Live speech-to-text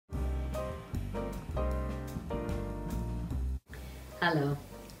Hello,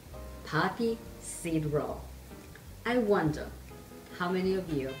 poppy seed roll. I wonder how many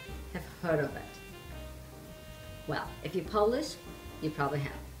of you have heard of it. Well, if you're Polish, you probably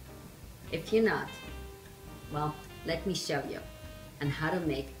have. If you're not, well, let me show you on how to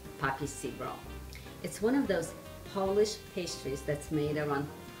make poppy seed roll. It's one of those Polish pastries that's made around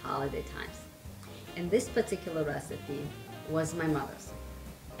holiday times. And this particular recipe was my mother's,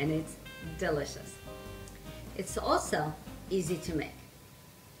 and it's delicious. It's also easy to make.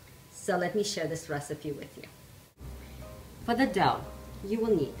 So let me share this recipe with you. For the dough, you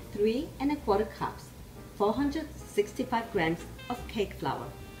will need 3 1/4 cups, 465 grams of cake flour,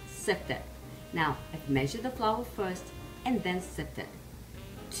 sifted. Now, I've measured the flour first and then sifted.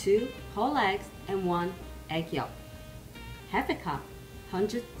 2 whole eggs and 1 egg yolk. Half a cup,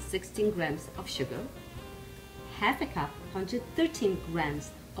 116 grams of sugar. Half a cup, 113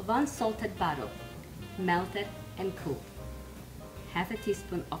 grams of unsalted butter, melted and cooled. Half a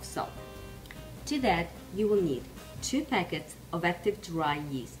teaspoon of salt. To that, you will need 2 packets of active dry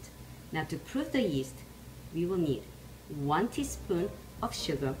yeast. Now, to proof the yeast, we will need 1 teaspoon of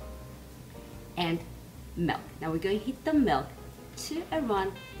sugar and milk. Now, we're going to heat the milk to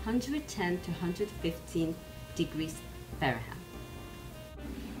around 110 to 115 degrees Fahrenheit.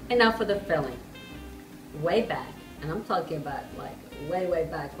 And now for the filling. Way back, and I'm talking about like way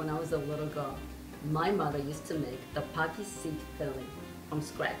back when I was a little girl, my mother used to make the poppy seed filling from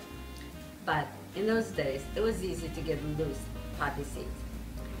scratch. But in those days, it was easy to get loose poppy seeds.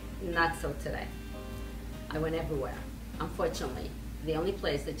 Not so today. I went everywhere. Unfortunately, the only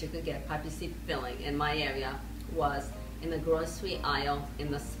place that you could get poppy seed filling in my area was in the grocery aisle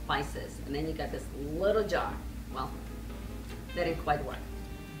in the spices. And then you got this little jar. Well, that didn't quite work.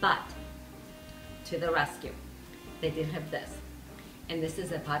 But to the rescue, they did have this. And this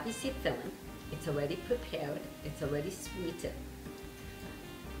is a poppy seed filling. It's already prepared. It's already sweetened.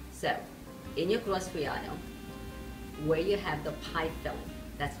 So, in your grocery aisle, where you have the pie filling,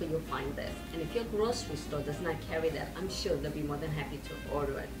 that's where you'll find this. And if your grocery store does not carry that, I'm sure they'll be more than happy to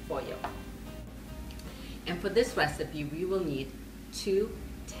order it for you. And for this recipe, we will need 2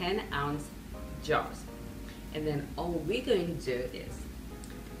 10-ounce jars. And then all we're going to do is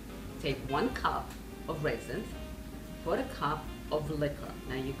take 1 cup of raisins, 1/4 cup of liquor.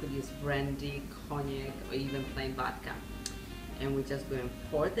 Now you could use brandy, cognac, or even plain vodka. And we're just going to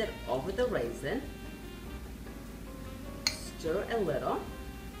pour that over the raisin, stir a little,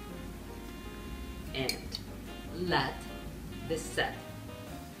 and let this set.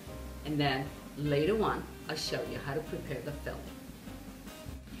 And then later on, I'll show you how to prepare the filling.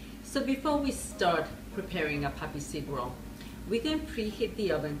 So before we start preparing a poppy seed roll, we're going to preheat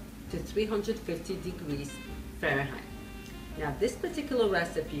the oven to 350 degrees Fahrenheit. Now this particular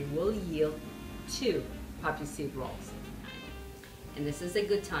recipe will yield 2 poppy seed rolls. And this is a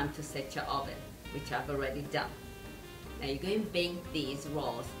good time to set your oven, which I've already done. Now you're going to bake these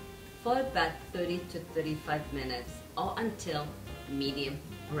rolls for about 30 to 35 minutes or until medium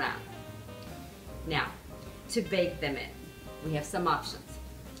brown. Now, to bake them in, we have some options.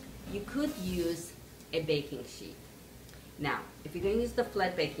 You could use a baking sheet. Now, if you're going to use the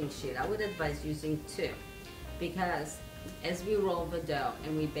flat baking sheet, I would advise using 2, because as we roll the dough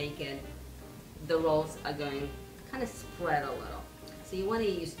and we bake it, the rolls are going to kind of spread a little. So you want to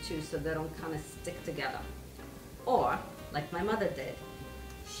use 2 so they don't kind of stick together. Or, like my mother did,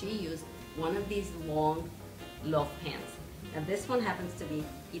 she used one of these long loaf pans. Now this one happens to be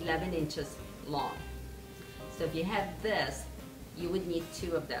 11 inches long. So if you have this, you would need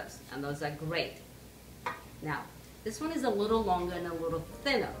 2 of those, and those are great. Now, this one is a little longer and a little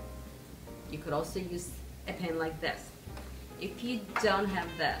thinner. You could also use a pan like this. If you don't have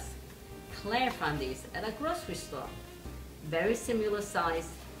this, Claire found these at a grocery store. Very similar size.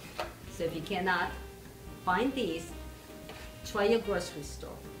 So if you cannot find these, try your grocery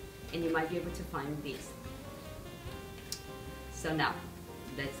store and you might be able to find these. So now,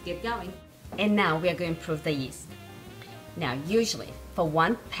 let's get going. And now we are going to proof the yeast. Now, usually for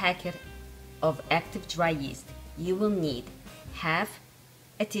 1 packet of active dry yeast, you will need half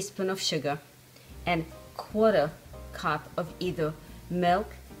a teaspoon of sugar and 1/4 cup of either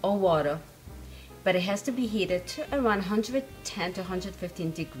milk or water, but it has to be heated to around 110 to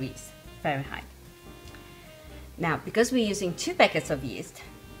 115 degrees Fahrenheit. Now, because we're using 2 packets of yeast,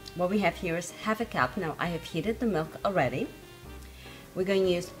 what we have here is half a cup. Now, I have heated the milk already. We're going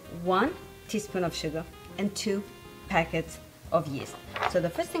to use 1 teaspoon of sugar and 2 packets of yeast. So the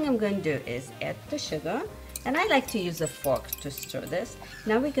first thing I'm going to do is add the sugar, and I like to use a fork to stir this.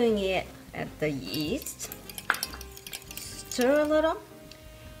 Now we're going to add the yeast, stir a little,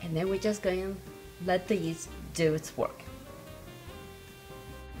 and then we're just going to let the yeast do its work.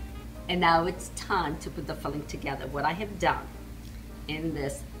 And now it's time to put the filling together. What I have done in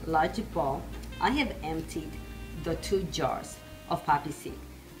this large bowl, I have emptied the 2 jars of poppy seed.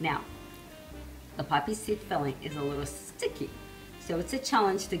 Now, the poppy seed filling is a little sticky, so it's a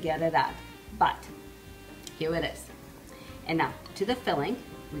challenge to get it out, but here it is. And now, to the filling,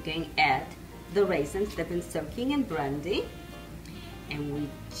 we're going to add the raisins. They've been soaking in brandy, and we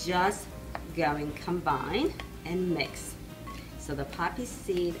just going to combine and mix. So the poppy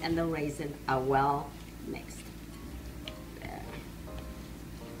seed and the raisin are well mixed. There.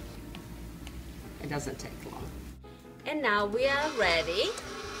 It doesn't take long. And now we are ready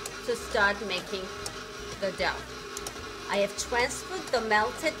to start making the dough. I have transferred the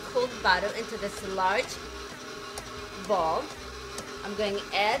melted cooled butter into this large bowl. I'm going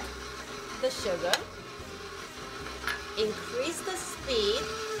to add the sugar, increase the speed,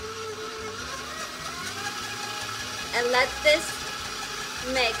 and let this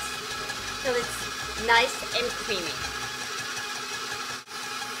mix till it's nice and creamy.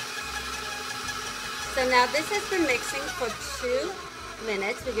 So now this has been mixing for 2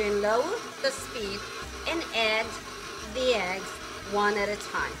 minutes. We're going to lower the speed and add the eggs one at a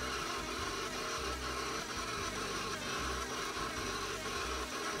time.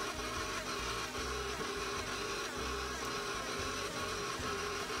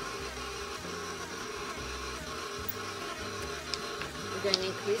 We're going to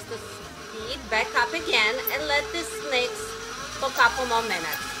increase the speed back up again and let this mix for a couple more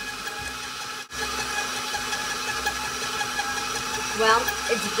minutes. Well,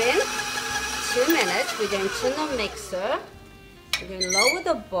 it's been 2 minutes. We're going to turn the mixer. We're going to lower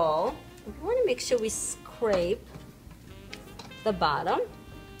the bowl. We want to make sure we scrape the bottom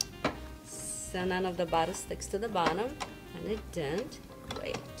so none of the butter sticks to the bottom, and it didn't.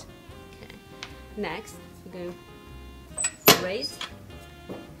 Great. Okay. Next, we're going to raise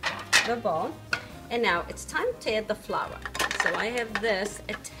the bowl, and now it's time to add the flour. So I have this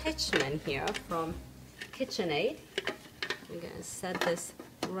attachment here from KitchenAid. I'm going to set this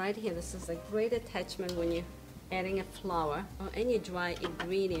right here. This is a great attachment when you're adding a flour or any dry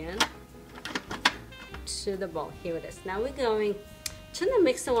ingredient to the bowl. Here it is. Now we're going to turn the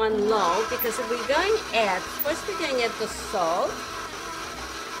mixer on low, because we're going to add, first we're going to add the salt,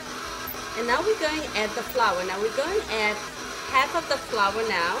 and now we're going to add the flour. Now we're going to add half of the flour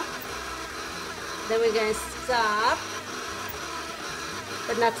now. Then we're going to stop,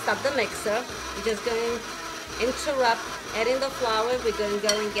 but not stop the mixer. We're just going to interrupt adding the flour. We're going to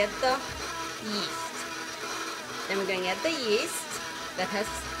go and get the yeast. Then we're going to add the yeast that has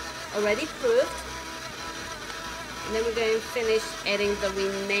already proofed. And then we're going to finish adding the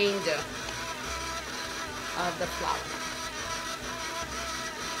remainder of the flour.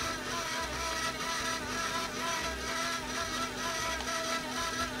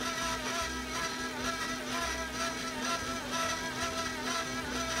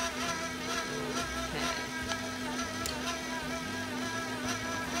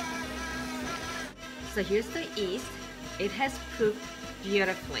 So here's the yeast. It has proofed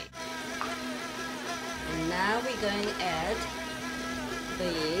beautifully. And now we're going to add the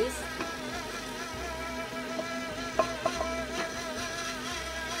yeast.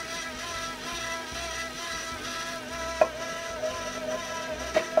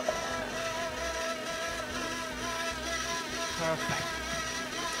 Perfect.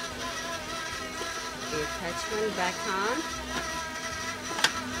 The attachment back on.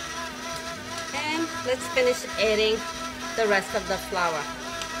 And let's finish adding the rest of the flour.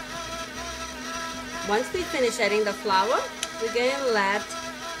 Once we finish adding the flour, we're going to let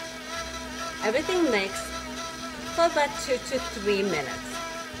everything mix for about 2 to 3 minutes.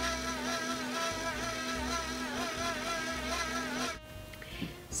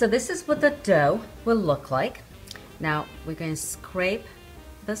 So this is what the dough will look like. Now we're going to scrape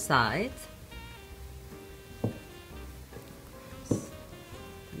the sides.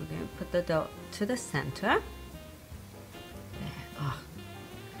 We're going to put the dough to the center. Oh,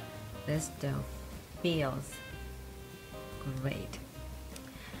 this dough feels great.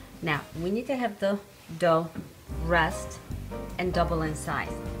 Now we need to have the dough rest and double in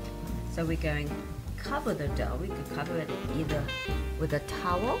size. So we're going to cover the dough. We could cover it either with a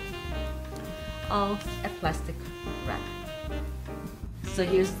towel or a plastic wrap. So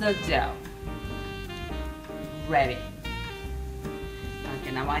here's the dough ready.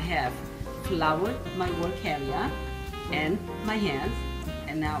 Okay, now I have floured my work area and my hands,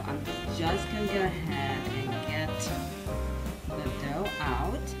 and now I'm just going to go ahead and get the dough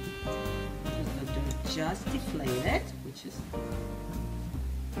out, because the dough just deflated, which is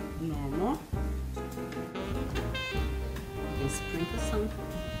normal. You can sprinkle some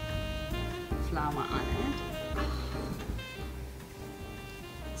flour on it.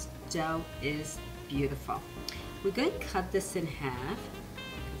 This dough is beautiful. We're going to cut this in half.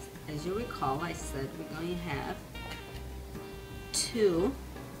 As you recall, I said we're going to have 2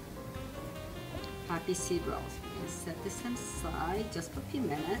 poppy seed rolls. We're going to set this aside just for a few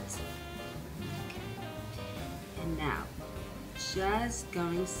minutes. Okay. And now, just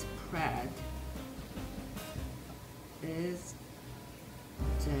going to spread this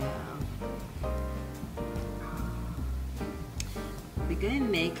dough. We're going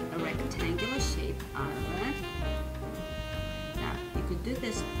to make a rectangular shape out of it. Now, you could do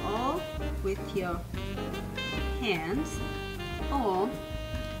this all with your hands, or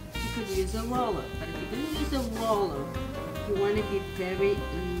you could use a roller. But if you're going to use a roller, you want to be very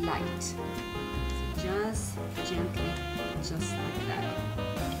light. So just gently, just like that.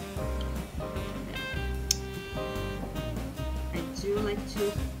 I do like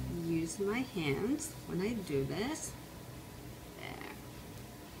to use my hands when I do this. There.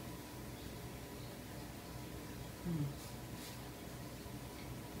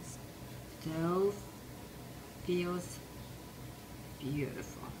 This dough feels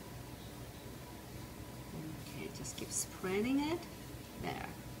beautiful. Okay, just keep spreading it. There.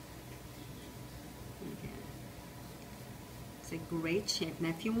 Okay. It's a great shape. Now,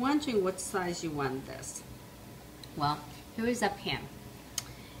 if you're wondering what size you want this, well, here is a pan.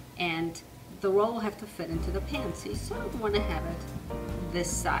 And the roll will have to fit into the pan, so you sort of want to have it this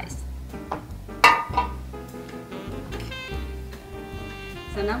size.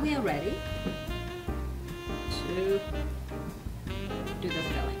 So now we are ready to do the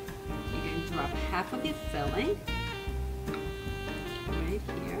filling. You're going to drop half of your filling right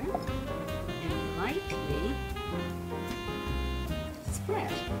here and lightly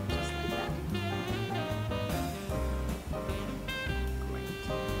spread, just like that. Great.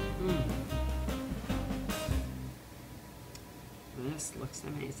 This looks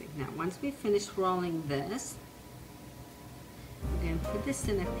amazing. Now, once we finish rolling this, we're going to put this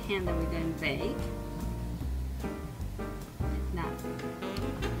in a pan that we're going to bake. Now,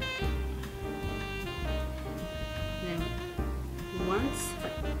 then once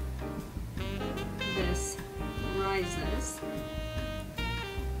this rises,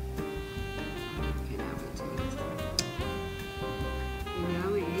 okay, now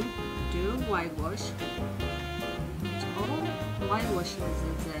we're going to do whitewash. All whitewash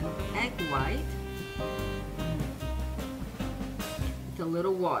is an egg white with a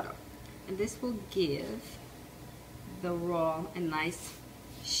little water, and this will give the roll a nice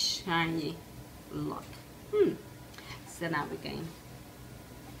shiny look. So now we're going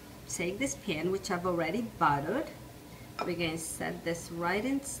to take this pan, which I've already buttered. We're going to set this right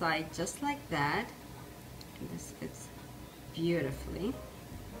inside just like that, and this fits beautifully.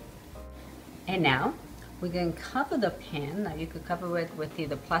 And now we're going to cover the pan. Now you could cover it with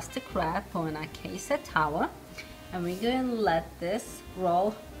either plastic wrap or in our case a towel, and we're going to let this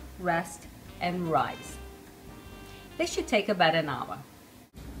roll rest and rise. This should take about an hour.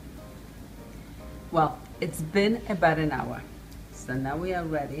 Well, it's been about an hour. So now we are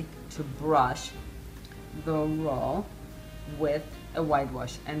ready to brush the roll with a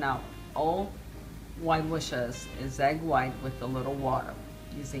whitewash. And now all whitewash is egg white with a little water.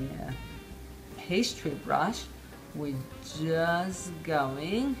 Using a pastry brush, we're just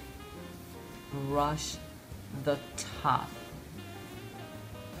going to brush the top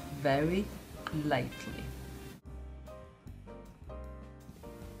very lightly.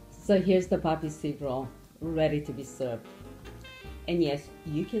 So here's the poppy seed roll, ready to be served. And yes,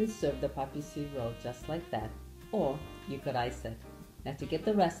 you can serve the poppy seed roll just like that, or you could ice it. Now, to get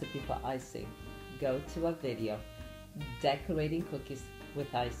the recipe for icing, go to our video, Decorating Cookies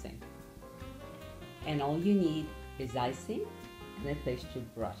with Icing. And all you need is icing and a pastry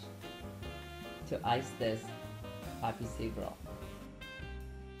brush to ice this poppy seed roll.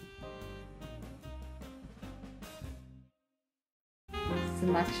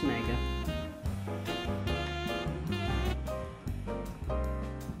 Smacznego.